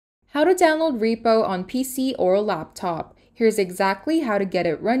How to download REPO on PC or laptop. Here's exactly how to get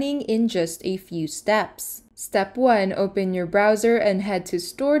it running in just a few steps. Step 1. Open your browser and head to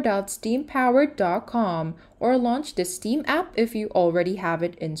store.steampowered.com or launch the Steam app if you already have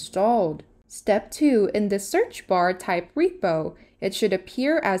it installed. Step 2. In the search bar, type REPO. It should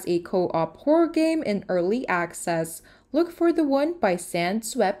appear as a co-op horror game in early access. Look for the one by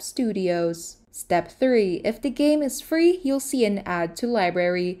Sandswept Studios. Step 3. If the game is free, you'll see an Add to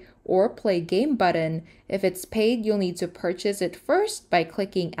Library or Play Game button. If it's paid, you'll need to purchase it first by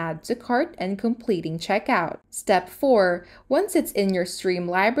clicking Add to Cart and completing checkout. Step 4. Once it's in your Steam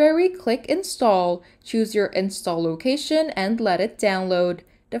library, click Install. Choose your install location and let it download.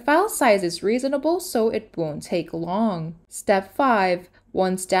 The file size is reasonable, so it won't take long. Step 5.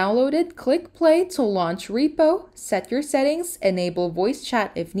 Once downloaded, click play to launch REPO, set your settings, enable voice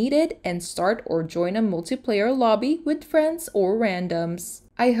chat if needed, and start or join a multiplayer lobby with friends or randoms.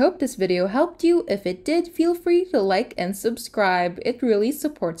 I hope this video helped you. If it did, feel free to like and subscribe. It really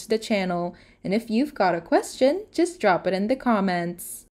supports the channel. And if you've got a question, just drop it in the comments.